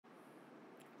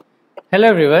Hello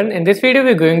everyone, in this video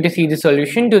we're going to see the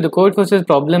solution to the Codeforces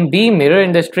problem B, mirror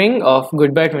in the string of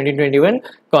Goodbye 2021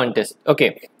 contest.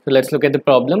 Okay, so let's look at the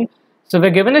problem. So we're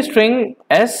given a string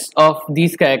S of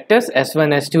these characters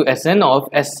S1, S2, Sn of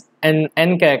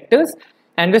N characters,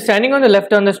 and we're standing on the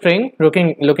left on the string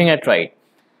looking at right.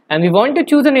 And we want to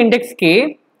choose an index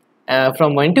k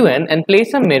from 1 to n and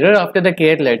place a mirror after the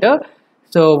kth letter.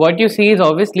 So what you see is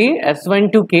obviously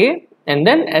S1 to k and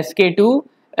then Sk to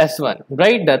S1,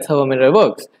 right? That's how a mirror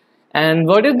works. And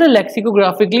what is the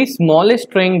lexicographically smallest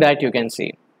string that you can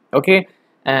see? Okay,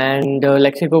 and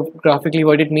lexicographically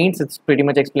what it means, it's pretty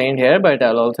much explained here, but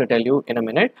I'll also tell you in a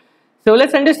minute. So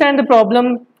let's understand the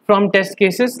problem from test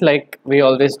cases like we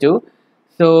always do.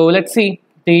 So let's see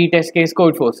the test case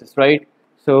Codeforces, right?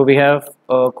 So we have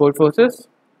Codeforces,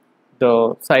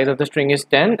 the size of the string is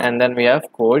 10, and then we have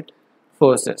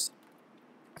Codeforces.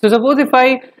 So suppose if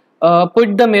I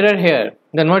put the mirror here,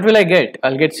 then what will I get?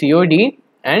 I'll get COD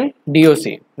and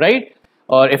DOC, right?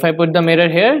 Or if I put the mirror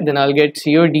here, then I'll get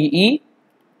CODE,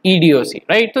 EDOC,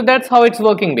 right? So that's how it's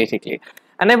working basically.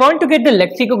 And I want to get the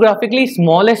lexicographically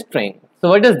smallest string. So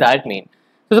what does that mean?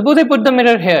 So suppose I put the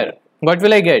mirror here, what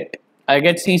will I get? I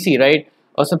get CC, right?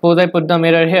 Or suppose I put the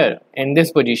mirror here in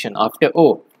this position after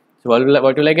O. So what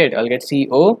will I get? I'll get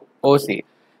CO, OC.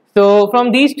 So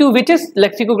from these two, which is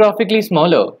lexicographically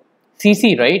smaller?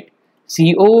 CC, right?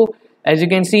 CO, as you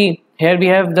can see, here we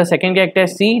have the second character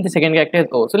as C, the second character as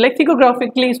O. So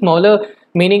lexicographically smaller,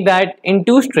 meaning that in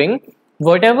two string,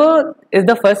 whatever is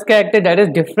the first character that is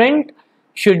different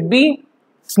should be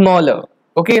smaller,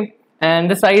 okay? And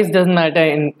the size doesn't matter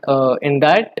in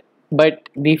that, but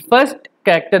the first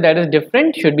character that is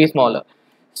different should be smaller.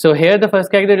 So here the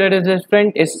first character that is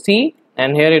different is C,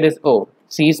 and here it is O.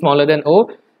 C is smaller than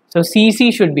O, so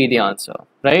CC should be the answer,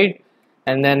 right?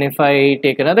 And then if I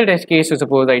take another test case, so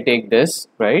suppose I take this,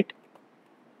 right?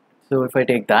 So if I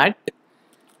take that,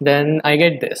 then I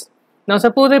get this. Now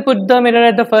suppose I put the mirror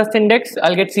at the first index,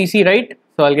 I'll get CC, right?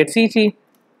 So I'll get CC.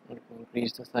 Let me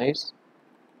increase the size.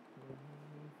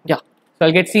 Yeah, so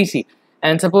I'll get CC.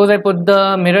 And suppose I put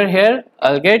the mirror here,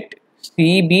 I'll get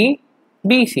CB,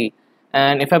 BC.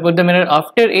 And if I put the mirror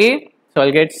after A, so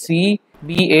I'll get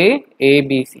CBA,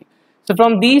 ABC. So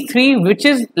from these three, which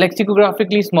is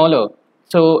lexicographically smaller?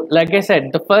 So like I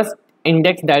said, the first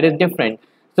index that is different.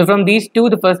 So from these two,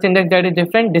 the first index that is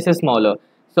different, this is smaller.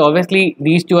 So obviously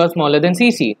these two are smaller than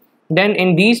CC. Then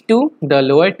in these two, the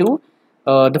lower two,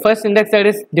 the first index that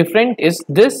is different is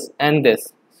this and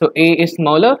this. So A is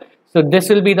smaller. So this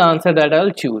will be the answer that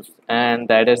I'll choose. And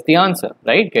that is the answer,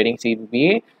 right? Getting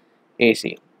CBA,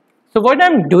 AC. So what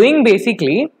I'm doing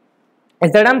basically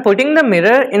is that I'm putting the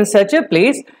mirror in such a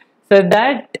place so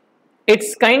that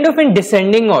it's kind of in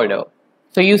descending order.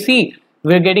 So you see,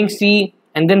 we're getting C,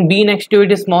 and then B next to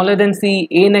it is smaller than C,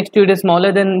 A next to it is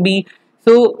smaller than B.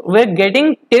 So we're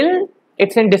getting till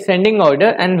it's in descending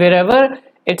order, and wherever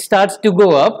it starts to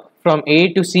go up from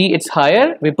A to C, it's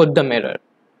higher, we put the mirror.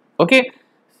 Okay,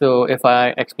 so if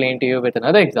I explain to you with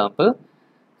another example,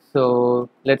 so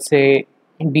let's say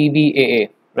BBAA,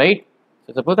 right?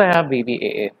 So suppose I have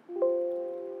BBAA.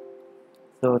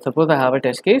 So suppose I have a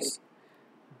test case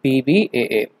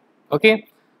BBAA, okay?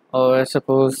 Or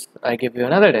suppose I give you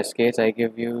another test case, I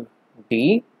give you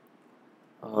D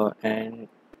and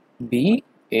B,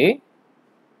 A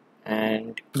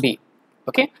and B,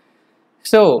 okay?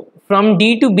 So from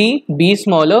D to B, B is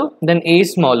smaller, then A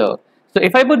is smaller. So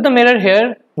if I put the mirror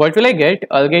here, what will I get?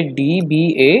 I'll get D,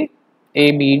 B,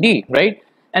 A, B, D, right?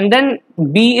 And then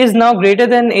B is now greater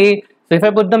than A. So if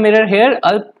I put the mirror here,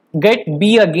 I'll get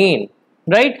B again,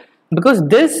 right? Because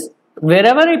this,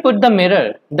 wherever I put the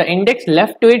mirror, the index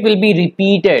left to it will be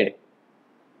repeated.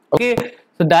 Okay,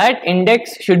 so that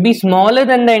index should be smaller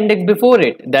than the index before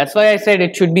it. That's why I said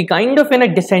it should be kind of in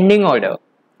a descending order.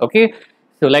 Okay,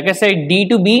 so like I said, D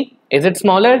to B, is it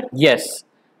smaller? Yes.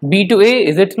 B to A,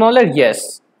 is it smaller?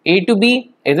 Yes. A to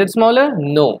B, is it smaller?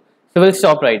 No. So we'll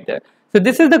stop right there. So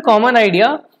this is the common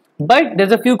idea, but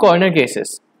there's a few corner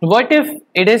cases. What if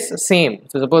it is same?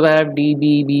 So suppose I have D,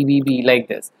 B, B, B, B like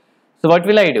this. So what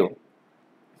will I do?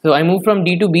 So I move from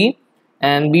D to B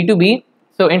and B to B.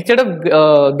 So instead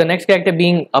of the next character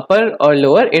being upper or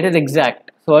lower, it is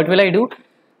exact. So what will I do?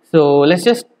 So let's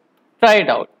just try it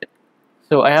out.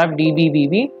 So I have D, B, B,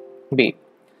 B, B.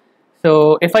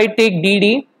 So if I take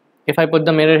DD, if I put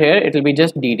the mirror here, it will be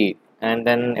just DD. And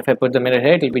then if I put the mirror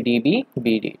here, it will be DB,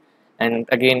 BD. And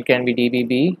again can be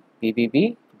DBB,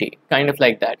 BBB, D. Kind of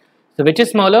like that. So which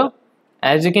is smaller?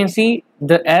 As you can see,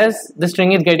 as the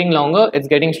string is getting longer, it's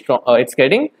getting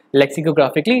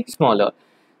lexicographically smaller.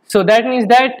 So that means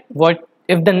that what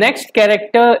if the next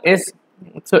character is,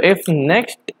 so if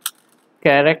next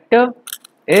character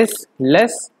is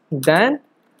less than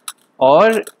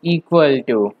or equal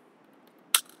to,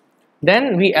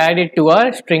 then we add it to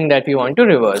our string that we want to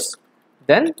reverse,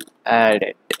 then add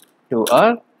it to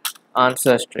our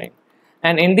answer string,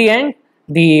 and in the end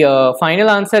the final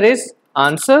answer is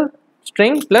answer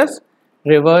string plus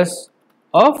reverse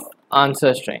of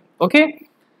answer string. Okay,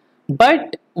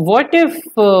 but what if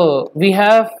we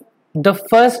have the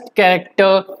first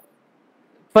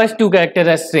two characters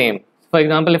as same? For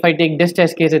example, if I take this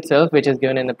test case itself, which is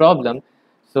given in the problem,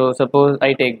 so suppose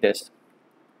I take this.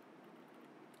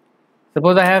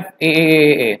 Suppose I have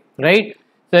A, right?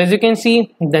 So as you can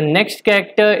see, the next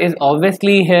character is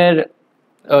obviously here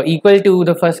equal to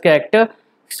the first character.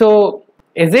 So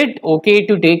is it okay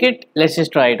to take it? Let's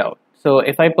just try it out. So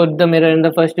if I put the mirror in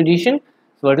the first position,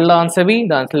 so what will the answer be?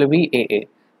 The answer will be AA.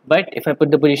 But if I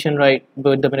put the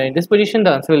mirror in this position,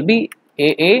 the answer will be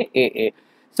AA.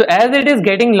 So as it is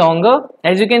getting longer,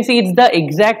 as you can see, it's the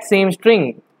exact same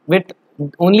string with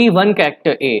only one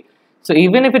character A. So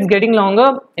even if it's getting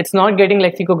longer, it's not getting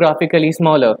lexicographically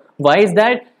smaller. Why is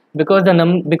that? Because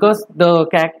the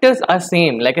characters are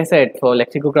same. Like I said, for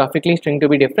lexicographically string to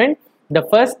be different, the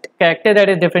first character that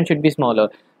is different should be smaller.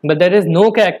 But there is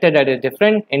no character that is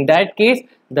different. In that case,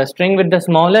 the string with the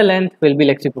smaller length will be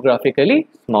lexicographically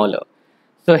smaller.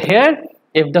 So here,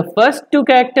 if the first two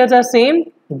characters are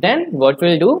same, then what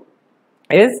we'll do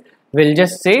is we'll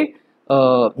just say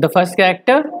the first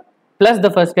character plus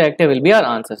the first character will be our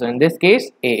answer. So in this case,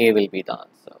 AA will be the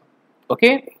answer.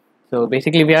 Okay, so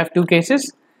basically we have two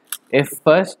cases. If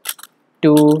first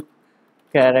two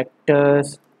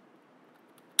characters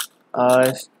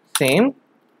are same,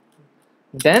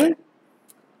 then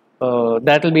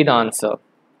that will be the answer.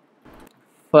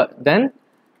 Then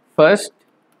first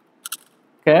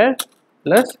char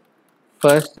plus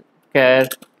first char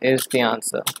is the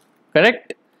answer,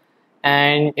 correct?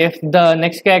 And if the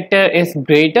next character is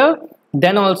greater,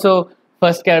 then also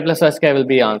first char plus first char will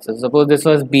be the answer. Suppose this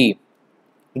was B,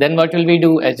 then what will we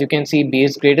do? As you can see, B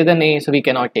is greater than A, so we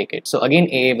cannot take it. So again,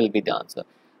 AA will be the answer.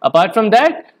 Apart from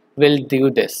that, we'll do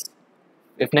this.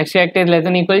 If next character is less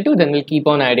than or equal to, then we'll keep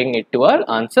on adding it to our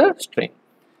answer string.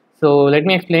 So let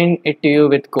me explain it to you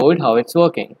with code how it's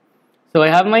working. So I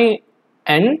have my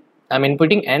N, I'm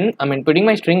inputting N, I'm inputting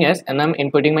my string S, and I'm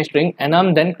inputting my string, and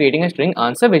I'm then creating a string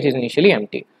answer which is initially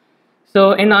empty.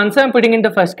 So in answer, I'm putting in the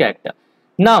first character.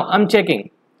 Now I'm checking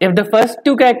if the first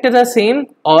two characters are same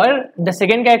or the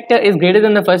second character is greater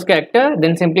than the first character,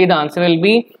 then simply the answer will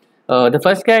be the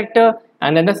first character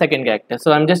and then the second character.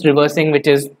 So I'm just reversing, which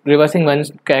is reversing one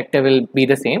character will be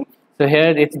the same. So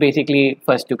here it's basically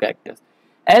first two characters.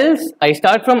 Else I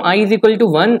start from I is equal to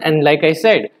 1, and like I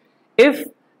said, if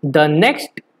the next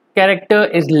character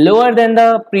is lower than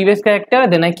the previous character,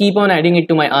 then I keep on adding it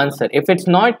to my answer. If it's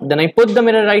not, then I put the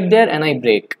mirror right there and I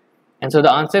break. And so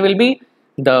the answer will be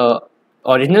the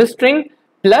original string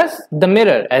plus the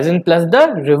mirror, as in plus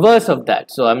the reverse of that.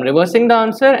 So I'm reversing the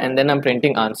answer and then I'm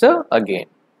printing answer again.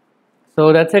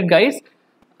 So that's it, guys.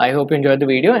 I hope you enjoyed the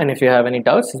video, and if you have any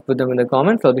doubts, just put them in the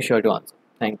comments. I'll be sure to answer.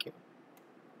 Thank you.